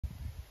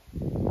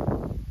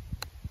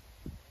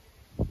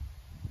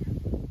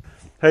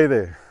Hey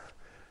there.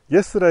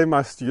 Yesterday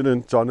my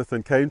student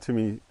Jonathan came to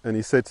me and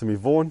he said to me,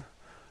 Vaughan,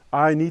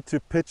 I need to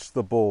pitch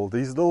the ball.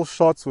 These little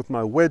shots with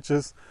my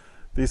wedges,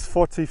 these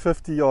 40,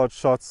 50 yard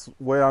shots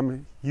where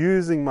I'm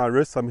using my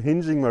wrist, I'm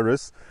hinging my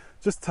wrist.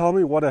 Just tell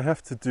me what I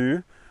have to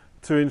do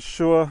to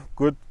ensure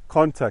good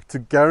contact, to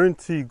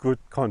guarantee good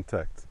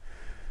contact.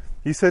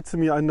 He said to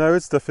me, I know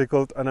it's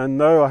difficult and I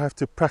know I have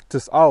to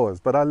practice hours,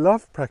 but I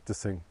love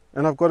practicing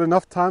and I've got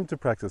enough time to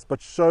practice,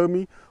 but show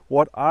me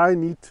what I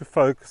need to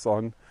focus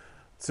on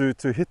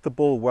to hit the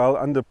ball well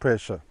under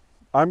pressure.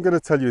 I'm going to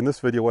tell you in this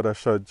video what I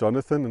showed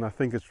Jonathan, and I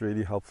think it's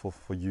really helpful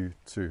for you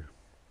too.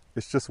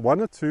 It's just one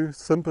or two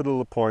simple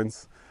little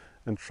points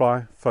and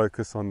try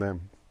focus on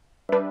them.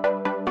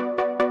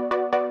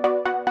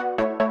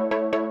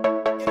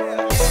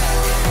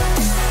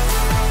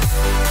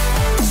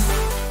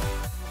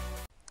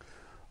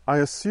 I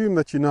assume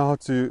that you know how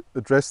to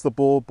address the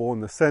ball in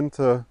the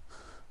center,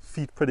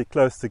 feet pretty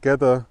close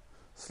together,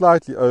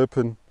 slightly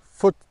open,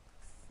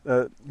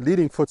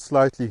 leading foot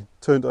slightly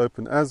turned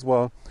open as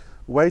well,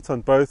 weight on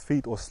both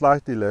feet or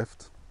slightly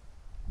left,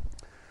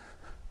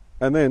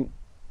 and then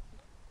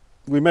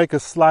we make a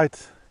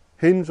slight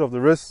hinge of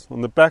the wrist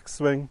on the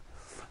backswing.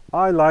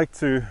 I like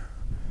to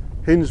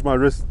hinge my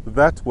wrist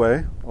that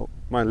way,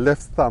 my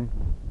left thumb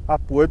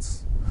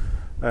upwards,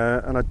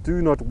 and I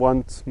do not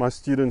want my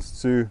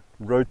students to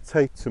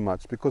rotate too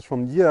much, because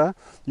from here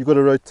you've got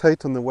to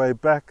rotate on the way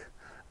back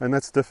and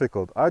that's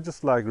difficult. I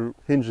just like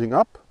hinging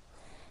up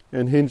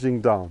and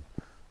hinging down,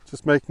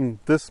 just making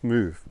this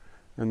move,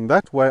 and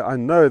that way I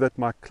know that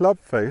my club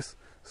face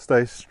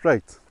stays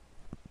straight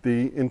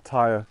the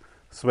entire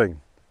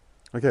swing.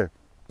 Okay,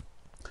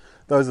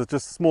 those are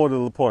just small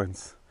little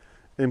points.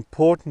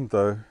 Important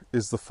though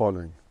is the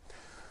following: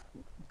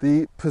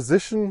 the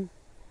position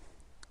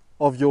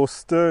of your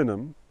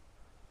sternum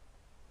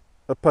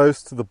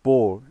opposed to the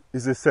ball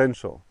is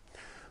essential.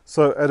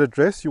 So at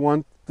address you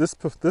want this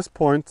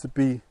point to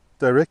be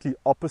directly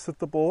opposite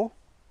the ball.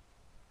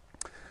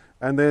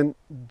 And then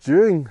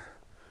during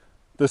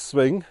the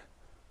swing,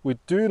 we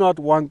do not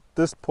want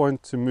this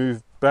point to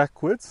move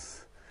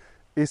backwards.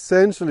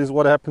 Essentially is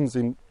what happens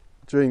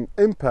during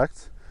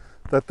impact,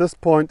 that this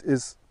point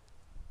is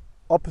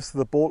opposite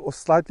the ball or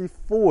slightly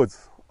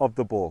forwards of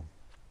the ball.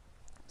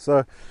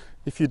 So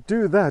if you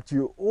do that,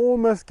 you're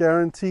almost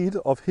guaranteed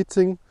of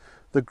hitting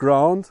the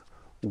ground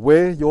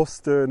where your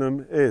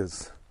sternum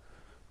is.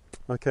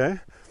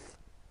 Okay?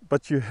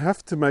 But you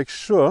have to make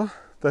sure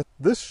that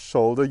this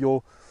shoulder,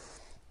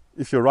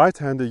 if you're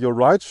right-handed, your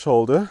right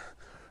shoulder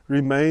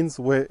remains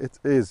where it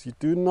is. You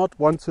do not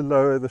want to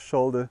lower the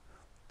shoulder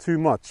too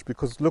much,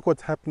 because look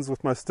what happens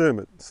with my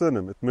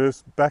sternum. It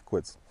moves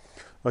backwards.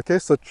 Okay,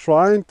 so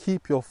try and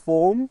keep your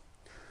form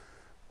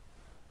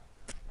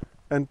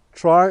and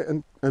try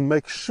and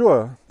make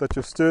sure that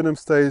your sternum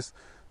stays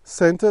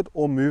centered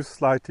or moves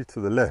slightly to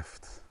the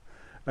left.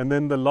 And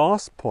then the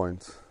last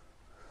point,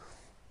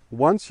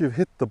 once you've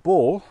hit the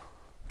ball,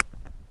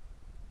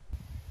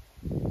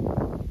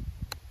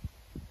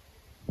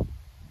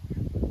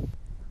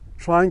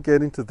 try and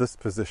get into this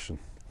position.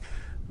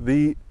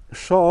 The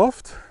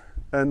shaft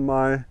and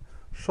my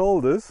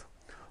shoulders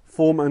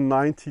form a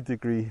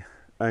 90-degree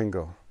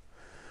angle.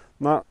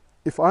 Now,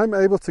 if I'm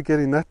able to get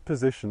in that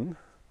position,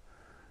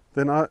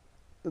 then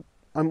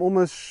I'm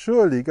almost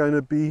surely going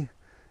to be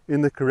in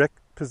the correct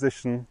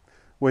position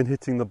when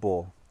hitting the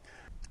ball.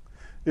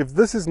 If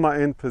this is my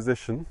end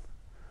position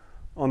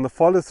on the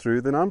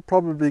follow-through, then I'm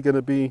probably going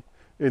to be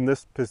in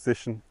this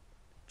position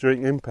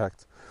during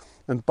impact.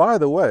 And by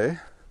the way,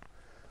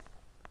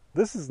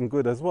 this isn't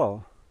good as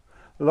well.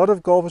 A lot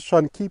of golfers try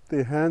and keep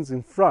their hands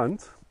in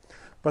front,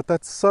 but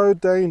that's so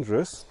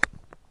dangerous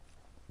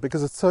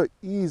because it's so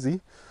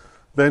easy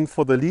then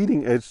for the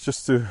leading edge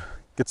just to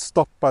get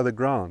stopped by the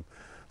ground.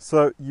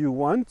 So you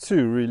want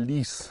to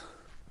release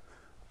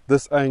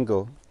this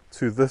angle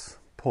to this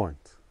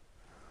point.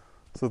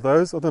 So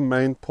those are the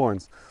main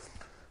points.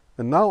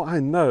 And now I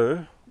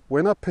know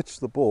when I pitch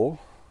the ball,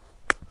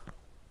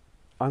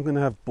 I'm going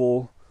to have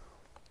ball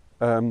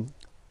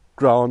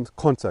ground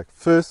contact.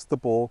 First the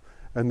ball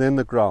and then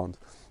the ground.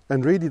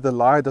 And really the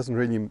lie doesn't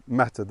really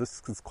matter.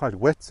 This is quite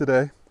wet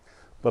today,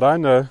 but I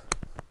know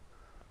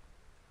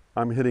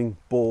I'm hitting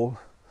ball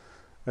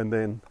and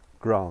then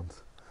ground.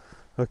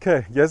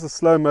 Okay, here's a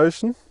slow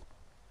motion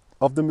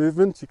of the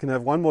movement. You can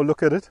have one more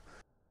look at it.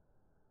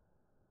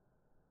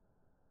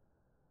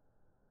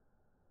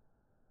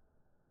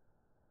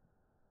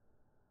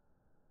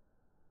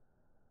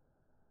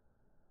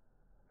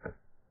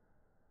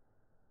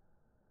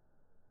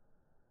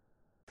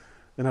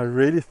 And I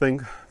really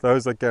think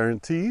those are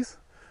guarantees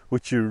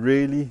which you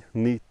really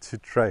need to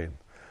train.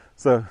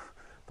 So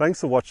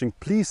thanks for watching.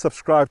 Please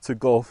subscribe to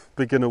Golf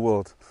Beginner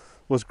World.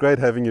 It was great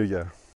having you here.